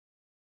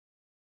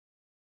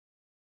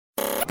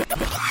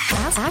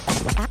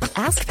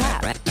Ask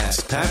Pat.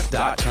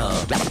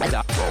 AskPat.com.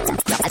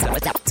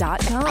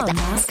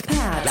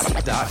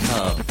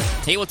 AskPat.com.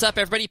 Hey, what's up,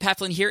 everybody? Pat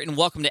Flynn here, and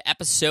welcome to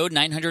episode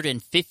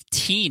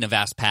 915 of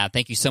Ask Pat.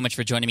 Thank you so much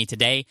for joining me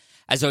today.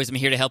 As always, I'm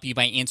here to help you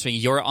by answering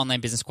your online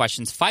business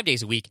questions 5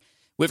 days a week.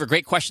 We have a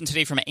great question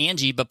today from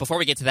Angie, but before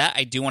we get to that,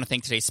 I do want to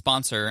thank today's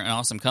sponsor, an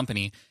awesome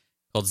company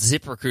called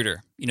ZipRecruiter.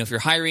 You know, if you're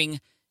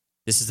hiring,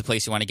 this is the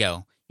place you want to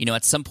go. You know,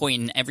 at some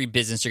point in every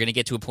business, you're going to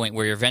get to a point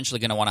where you're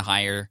eventually going to want to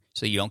hire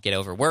so you don't get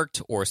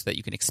overworked or so that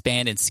you can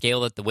expand and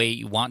scale it the way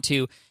you want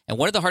to. And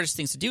one of the hardest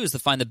things to do is to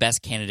find the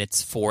best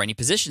candidates for any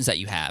positions that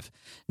you have.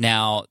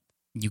 Now,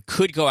 you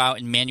could go out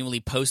and manually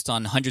post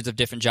on hundreds of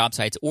different job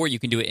sites, or you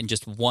can do it in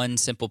just one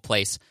simple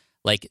place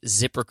like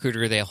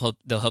ZipRecruiter.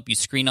 They'll help you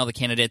screen all the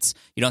candidates.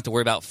 You don't have to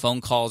worry about phone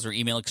calls or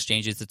email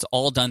exchanges. It's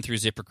all done through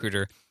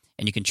ZipRecruiter,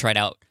 and you can try it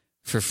out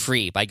for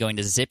free by going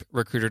to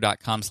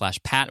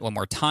ZipRecruiter.com/Pat. One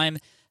more time.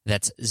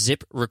 That's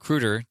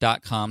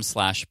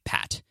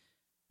ZipRecruiter.com/Pat.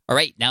 All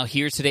right, now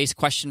here's today's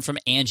question from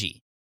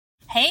Angie.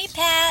 Hey,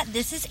 Pat,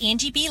 this is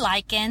Angie B.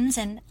 Likens,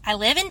 and I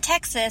live in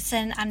Texas,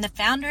 and I'm the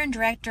founder and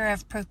director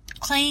of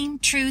Proclaim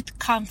Truth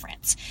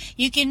Conference.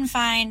 You can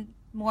find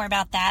more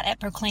about that at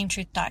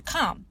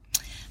proclaimtruth.com.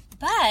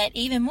 But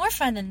even more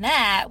fun than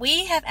that,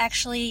 we have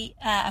actually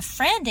a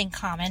friend in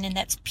common, and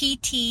that's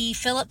PT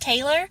Philip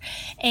Taylor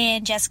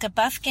and Jessica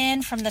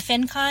Bufkin from the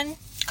FinCon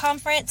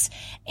conference,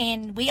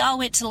 and we all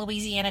went to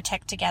Louisiana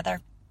Tech together.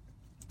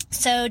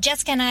 So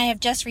Jessica and I have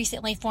just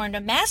recently formed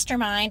a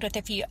mastermind with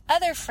a few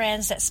other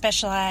friends that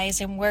specialize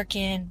and work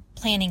in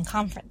planning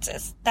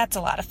conferences. That's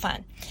a lot of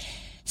fun.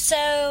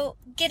 So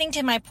getting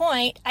to my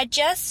point, I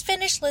just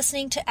finished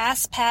listening to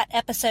Ask Pat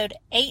episode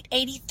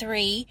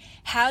 883,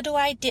 How Do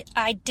I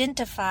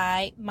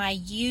Identify My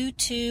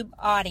YouTube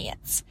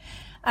Audience?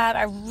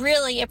 I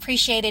really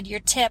appreciated your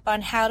tip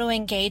on how to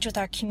engage with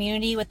our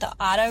community with the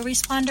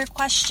autoresponder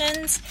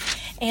questions.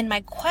 And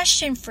my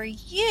question for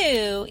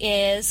you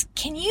is,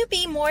 can you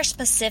be more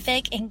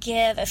specific and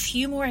give a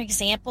few more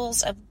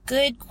examples of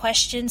good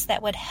questions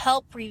that would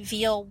help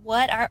reveal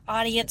what our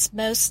audience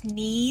most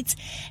needs?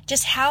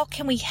 Just how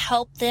can we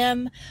help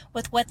them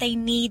with what they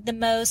need the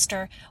most,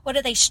 or what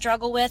do they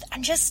struggle with?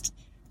 I'm just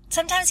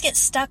sometimes get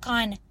stuck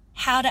on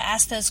how to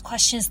ask those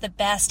questions the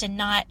best and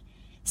not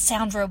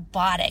sound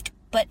robotic,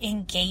 but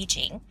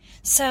engaging.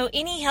 So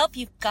any help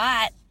you've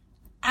got,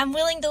 I'm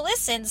willing to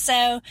listen.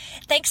 So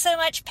thanks so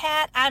much,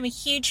 Pat. I'm a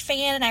huge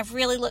fan, and I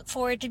really look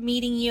forward to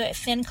meeting you at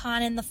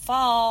FinCon in the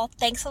fall.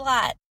 Thanks a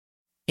lot.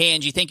 Hey,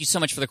 Angie, thank you so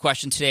much for the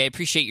question today. I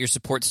appreciate your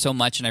support so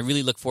much, and I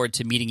really look forward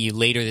to meeting you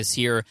later this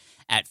year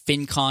at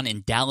FinCon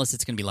in Dallas.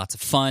 It's going to be lots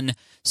of fun.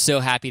 So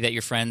happy that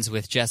you're friends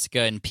with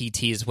Jessica and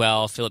PT as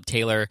well, Philip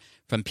Taylor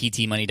from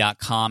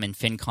PTmoney.com and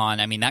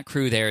FinCon. I mean, that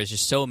crew there is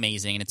just so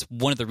amazing, and it's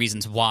one of the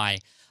reasons why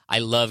I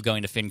love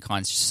going to FinCon.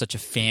 It's just such a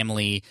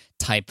family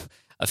type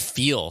of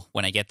feel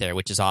when I get there,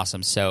 which is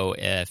awesome. So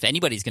if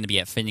anybody's going to be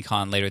at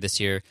FinCon later this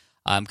year,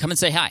 come and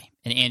say hi.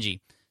 And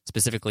Angie,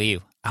 specifically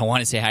you, I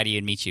want to say hi to you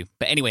and meet you.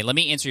 But anyway, let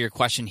me answer your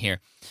question here.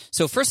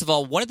 So first of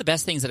all, one of the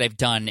best things that I've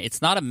done,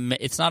 it's not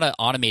an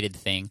automated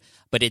thing,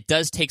 but it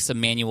does take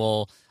some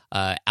manual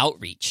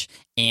outreach.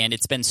 And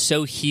it's been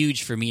so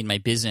huge for me in my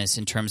business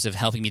in terms of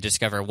helping me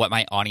discover what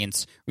my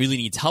audience really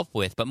needs help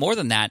with. But more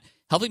than that,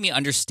 helping me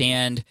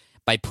understand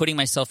by putting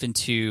myself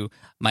into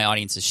my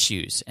audience's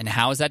shoes. And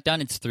how is that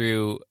done? It's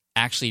through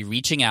actually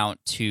reaching out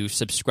to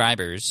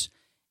subscribers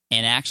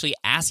and actually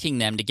asking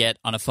them to get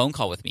on a phone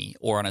call with me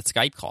or on a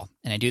Skype call.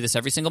 And I do this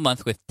every single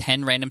month with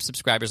 10 random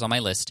subscribers on my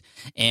list.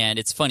 And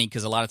it's funny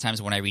because a lot of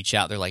times when I reach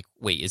out, they're like,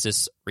 wait, is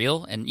this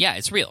real? And yeah,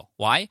 it's real.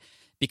 Why?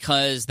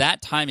 Because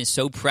that time is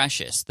so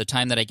precious, the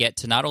time that I get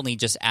to not only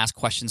just ask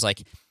questions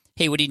like,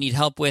 hey, what do you need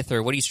help with,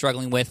 or what are you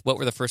struggling with? What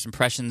were the first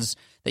impressions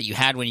that you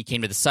had when you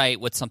came to the site?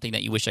 What's something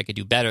that you wish I could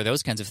do better?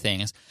 Those kinds of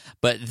things.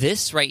 But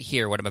this right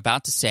here, what I'm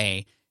about to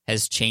say,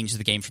 has changed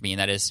the game for me, and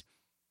that is,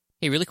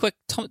 hey, really quick,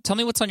 tell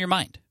me what's on your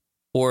mind,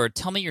 or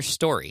tell me your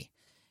story.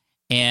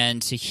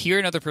 And to hear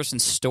another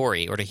person's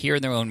story, or to hear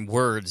in their own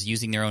words,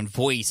 using their own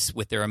voice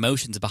with their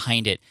emotions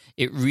behind it,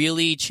 it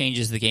really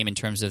changes the game in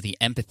terms of the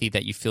empathy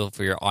that you feel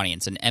for your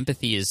audience. And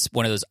empathy is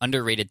one of those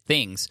underrated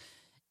things,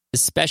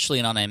 especially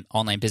in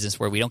online business,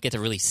 where we don't get to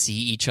really see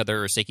each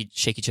other or shake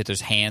each other's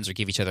hands or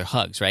give each other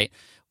hugs, right?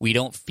 We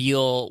don't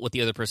feel what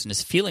the other person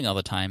is feeling all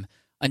the time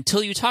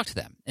until you talk to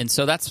them. And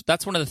so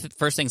that's one of the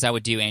first things I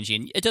would do, Angie.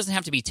 And it doesn't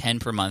have to be 10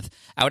 per month.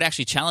 I would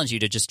actually challenge you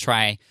to just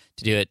try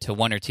to do it to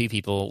 1 or 2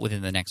 people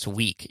within the next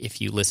week if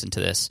you listen to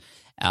this.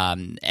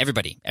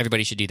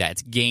 Everybody should do that.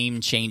 It's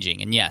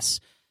game-changing. And yes,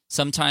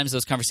 sometimes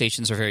those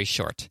conversations are very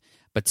short,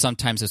 but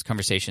sometimes those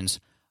conversations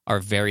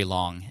are very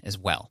long as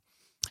well.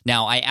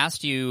 Now, I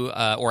asked you,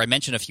 or I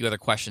mentioned a few other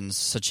questions,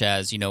 such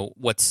as,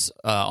 what's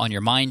on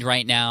your mind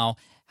right now?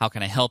 How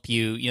can I help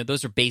you?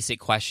 Those are basic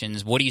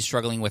questions. What are you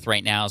struggling with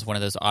right now is one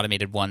of those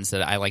automated ones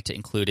that I like to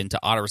include into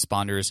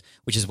autoresponders,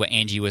 which is what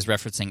Angie was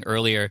referencing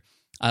earlier.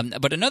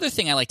 But another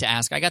thing I like to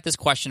ask, I got this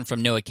question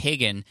from Noah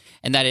Kagan,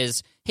 and that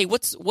is, hey,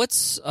 what's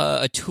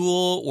a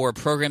tool or a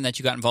program that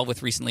you got involved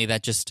with recently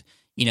that just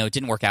it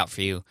didn't work out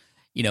for you,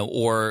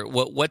 or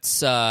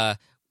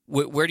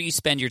where do you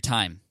spend your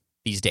time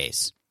these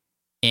days?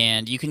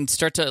 And you can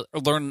start to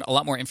learn a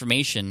lot more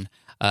information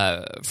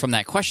from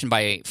that question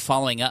by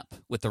following up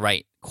with the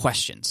right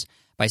questions,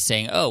 by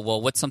saying, oh,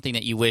 well, what's something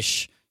that you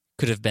wish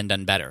could have been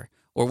done better?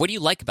 Or what do you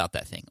like about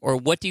that thing? Or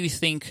what do you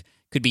think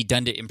could be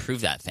done to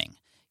improve that thing?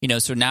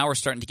 So now we're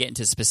starting to get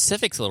into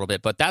specifics a little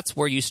bit, but that's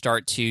where you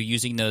start to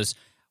using those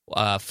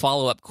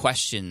follow-up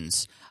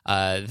questions.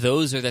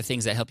 Those are the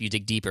things that help you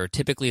dig deeper.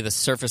 Typically, the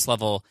surface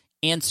level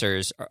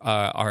answers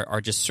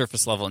are just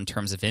surface level in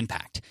terms of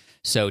impact.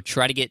 So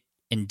try to get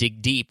and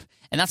dig deep.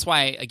 And that's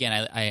why,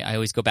 again, I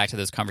always go back to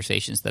those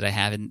conversations that I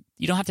have. And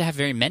you don't have to have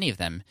very many of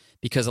them,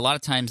 because a lot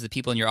of times the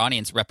people in your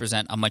audience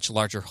represent a much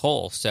larger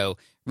whole. So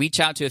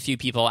reach out to a few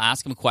people,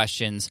 ask them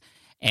questions,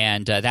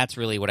 and that's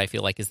really what I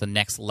feel like is the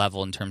next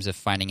level in terms of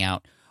finding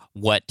out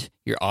what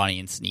your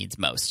audience needs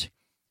most.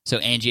 So,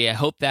 Angie, I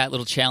hope that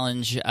little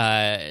challenge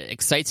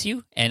excites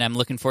you, and I'm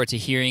looking forward to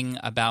hearing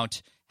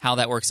about how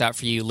that works out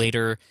for you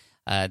later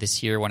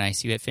this year when I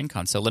see you at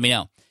FinCon. So let me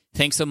know.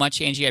 Thanks so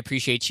much, Angie. I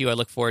appreciate you. I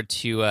look forward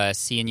to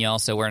seeing you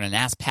also wearing an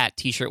Ask Pat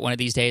t-shirt one of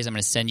these days. I'm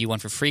going to send you one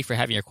for free for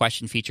having your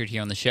question featured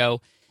here on the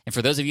show. And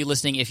for those of you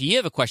listening, if you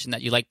have a question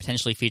that you'd like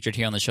potentially featured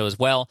here on the show as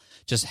well,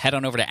 just head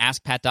on over to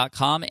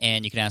askpat.com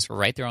and you can ask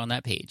right there on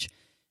that page.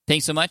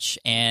 Thanks so much,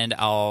 and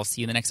I'll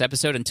see you in the next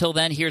episode. Until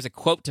then, here's a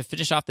quote to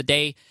finish off the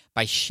day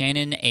by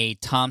Shannon A.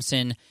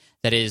 Thompson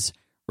that is,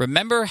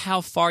 remember how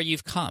far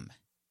you've come,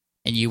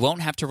 and you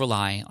won't have to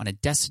rely on a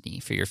destiny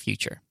for your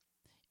future.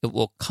 It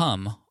will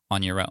come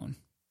on your own.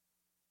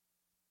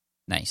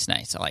 Nice.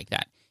 I like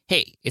that.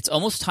 Hey, it's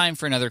almost time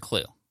for another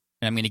clue,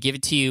 and I'm going to give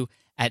it to you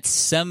at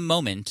some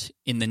moment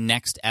in the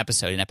next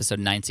episode, in episode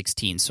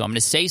 916. So I'm going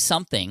to say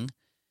something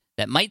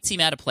that might seem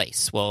out of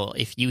place. Well,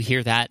 if you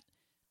hear that,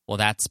 well,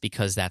 that's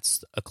because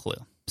that's a clue.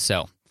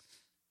 So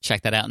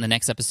check that out in the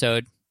next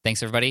episode.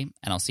 Thanks, everybody,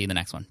 and I'll see you in the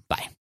next one.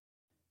 Bye.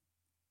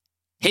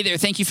 Hey there,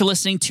 thank you for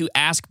listening to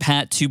Ask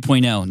Pat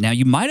 2.0. Now,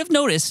 you might have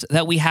noticed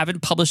that we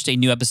haven't published a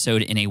new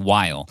episode in a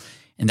while,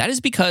 and that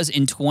is because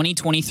in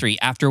 2023,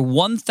 after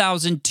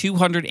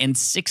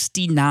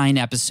 1,269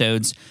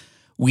 episodes,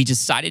 we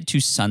decided to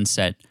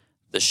sunset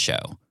the show.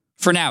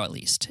 For now, at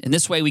least. In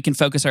this way, we can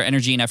focus our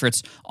energy and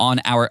efforts on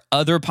our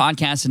other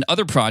podcasts and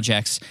other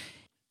projects.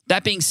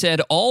 That being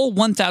said, all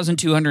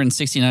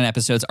 1,269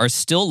 episodes are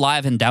still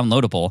live and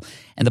downloadable,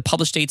 and the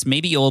published dates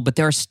may be old, but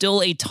there are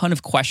still a ton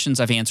of questions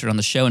I've answered on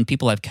the show and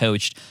people I've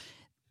coached.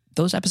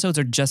 Those episodes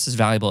are just as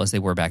valuable as they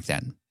were back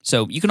then.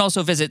 So you can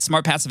also visit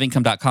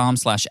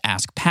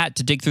smartpassiveincome.com/askpat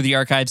to dig through the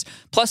archives.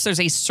 Plus,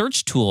 there's a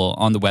search tool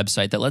on the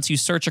website that lets you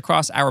search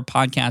across our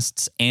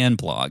podcasts and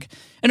blog.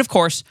 And of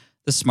course,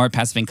 the Smart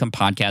Passive Income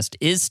podcast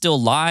is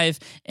still live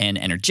and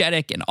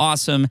energetic and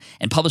awesome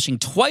and publishing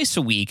twice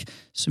a week.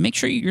 So make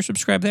sure you're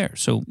subscribed there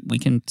so we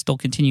can still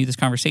continue this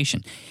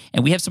conversation.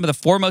 And we have some of the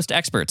foremost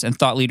experts and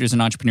thought leaders in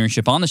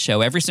entrepreneurship on the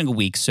show every single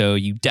week, so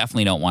you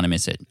definitely don't want to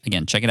miss it.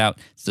 Again, check it out.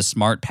 It's the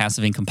Smart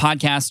Passive Income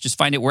podcast. Just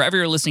find it wherever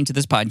you're listening to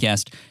this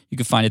podcast. You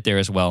can find it there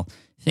as well.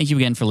 Thank you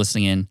again for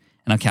listening in,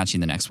 and I'll catch you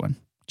in the next one.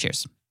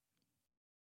 Cheers.